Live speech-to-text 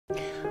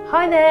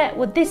Hi there!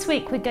 Well, this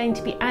week we're going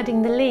to be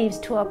adding the leaves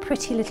to our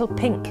pretty little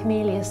pink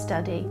camellia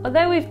study.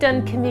 Although we've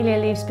done camellia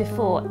leaves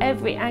before,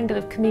 every angle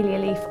of camellia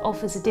leaf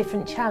offers a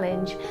different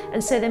challenge,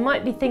 and so there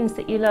might be things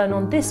that you learn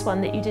on this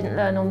one that you didn't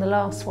learn on the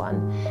last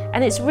one.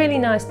 And it's really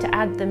nice to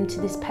add them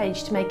to this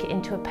page to make it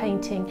into a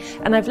painting,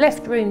 and I've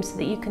left room so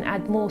that you can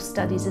add more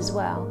studies as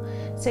well.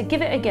 So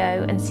give it a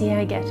go and see how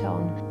you get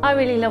on. I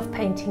really love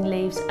painting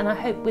leaves, and I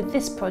hope with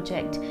this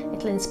project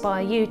it'll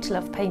inspire you to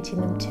love painting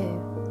them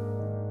too.